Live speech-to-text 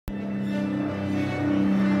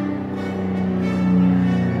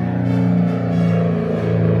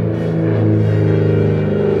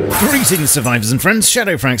Greetings, survivors and friends,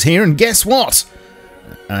 SHADOWFRAX here, and guess what?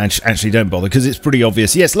 Actually, don't bother, because it's pretty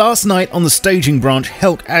obvious. Yes, last night on the staging branch,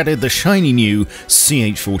 Helk added the shiny new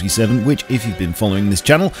CH-47, which, if you've been following this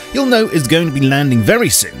channel, you'll know is going to be landing very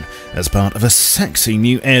soon as part of a sexy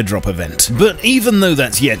new airdrop event. But even though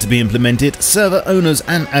that's yet to be implemented, server owners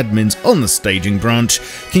and admins on the staging branch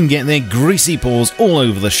can get their greasy paws all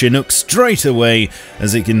over the Chinook straight away,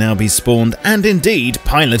 as it can now be spawned and indeed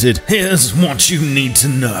piloted. Here's what you need to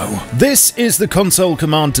know. This is the console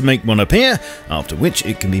command to make one appear, after which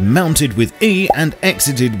it can be mounted with E and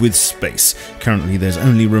exited with space. Currently there's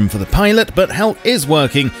only room for the pilot, but Helk is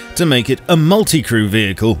working to make it a multi-crew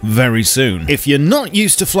vehicle very soon. If you're not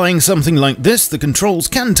used to flying something like this, the controls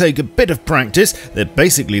can take a bit of practice. They're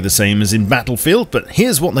basically the same as in Battlefield, but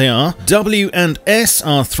here's what they are. W and S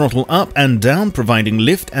are throttle up and down, providing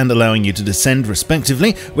lift and allowing you to descend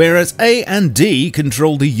respectively, whereas A and D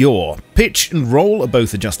control the yaw. Pitch and roll are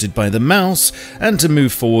both adjusted by the mouse, and to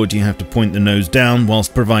move forward you have to point the nose down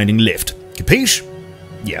whilst providing lift. Capiche?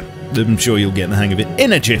 Yeah, I'm sure you'll get the hang of it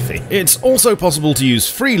in a jiffy. It's also possible to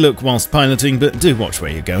use free look whilst piloting, but do watch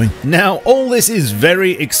where you're going. Now, all this is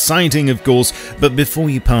very exciting, of course, but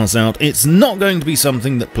before you pass out, it's not going to be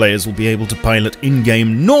something that players will be able to pilot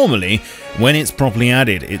in-game normally when it's properly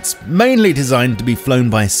added. It's mainly designed to be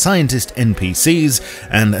flown by scientist NPCs,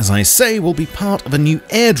 and as I say, will be part of a new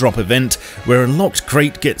airdrop event where a locked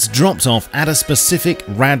crate gets dropped off at a specific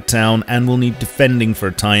rad town and will need defending for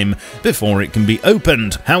a time before it can be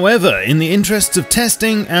opened. However, in the interests of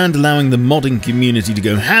testing and allowing the modding community to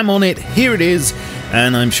go ham on it, here it is,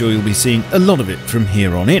 and I'm sure you'll be seeing a lot of it from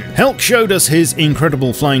here on in. Helk showed us his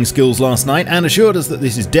incredible flying skills last night and assured us that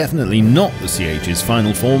this is definitely not the CH's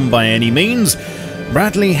final form by any means.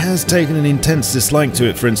 Bradley has taken an intense dislike to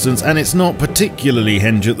it, for instance, and it's not particularly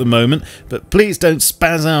henge at the moment, but please don't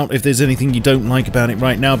spaz out if there's anything you don't like about it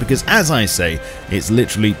right now, because as I say, it's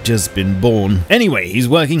literally just been born. Anyway, he's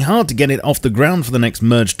working hard to get it off the ground for the next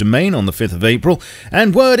merged domain on the 5th of April,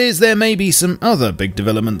 and word is there may be some other big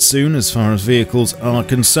developments soon as far as vehicles are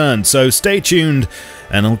concerned, so stay tuned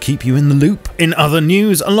and I'll keep you in the loop. In other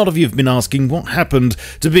news, a lot of you have been asking what happened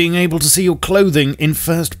to being able to see your clothing in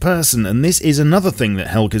first person, and this is another thing that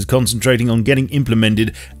Helk is concentrating on getting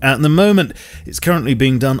implemented at the moment. It's currently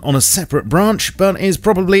being done on a separate branch, but is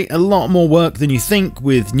probably a lot more work than you think,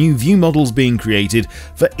 with new view models being created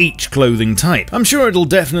for each clothing type. I'm sure it'll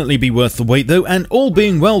definitely be worth the wait though, and all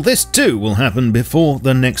being well, this too will happen before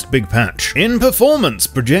the next big patch. In performance,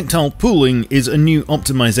 projectile pooling is a new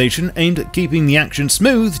optimization aimed at keeping the action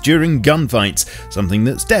smooth during gunfights, something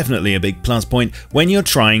that's definitely a big plus point when you're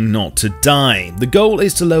trying not to die. The goal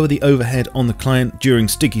is to lower the overhead on the client during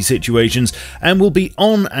sticky situations and will be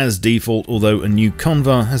on as default, although a new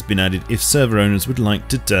convar has been added if server owners would like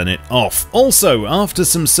to turn it off. Also, after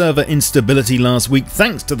some server instability last week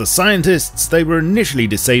thanks to the scientists, they were initially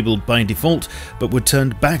disabled by default but were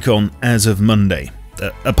turned back on as of Monday.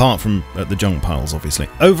 Apart from the junk piles, obviously.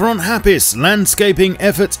 Over on Happis, landscaping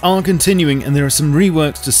efforts are continuing, and there are some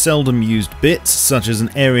reworks to seldom used bits, such as an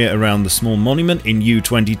area around the small monument in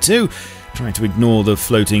U22. Try to ignore the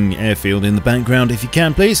floating airfield in the background if you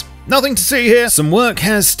can, please. Nothing to see here. Some work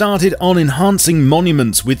has started on enhancing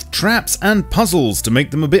monuments with traps and puzzles to make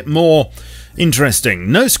them a bit more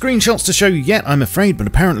interesting. No screenshots to show you yet, I'm afraid, but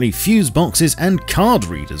apparently fuse boxes and card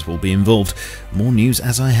readers will be involved. More news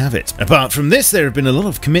as I have it. Apart from this, there have been a lot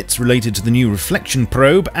of commits related to the new reflection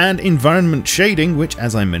probe and environment shading, which,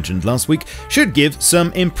 as I mentioned last week, should give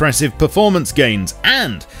some impressive performance gains.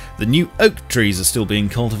 And the new oak trees are still being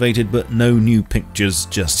cultivated, but no new pictures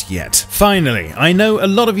just yet. Finally, I know a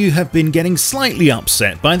lot of you have been getting slightly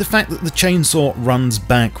upset by the fact that the chainsaw runs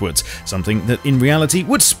backwards, something that in reality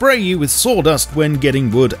would spray you with sawdust when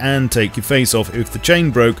getting wood and take your face off if the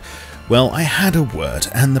chain broke. Well, I had a word,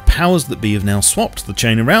 and the powers that be have now swapped the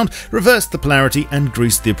chain around, reversed the polarity, and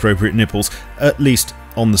greased the appropriate nipples, at least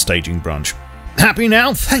on the staging branch. Happy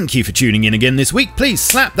now? Thank you for tuning in again this week. Please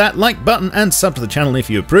slap that like button and sub to the channel if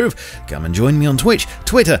you approve. Come and join me on Twitch,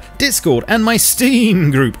 Twitter, Discord, and my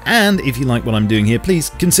Steam group. And if you like what I'm doing here, please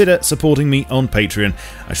consider supporting me on Patreon.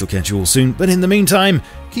 I shall catch you all soon, but in the meantime,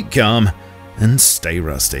 keep calm and stay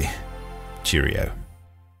rusty. Cheerio.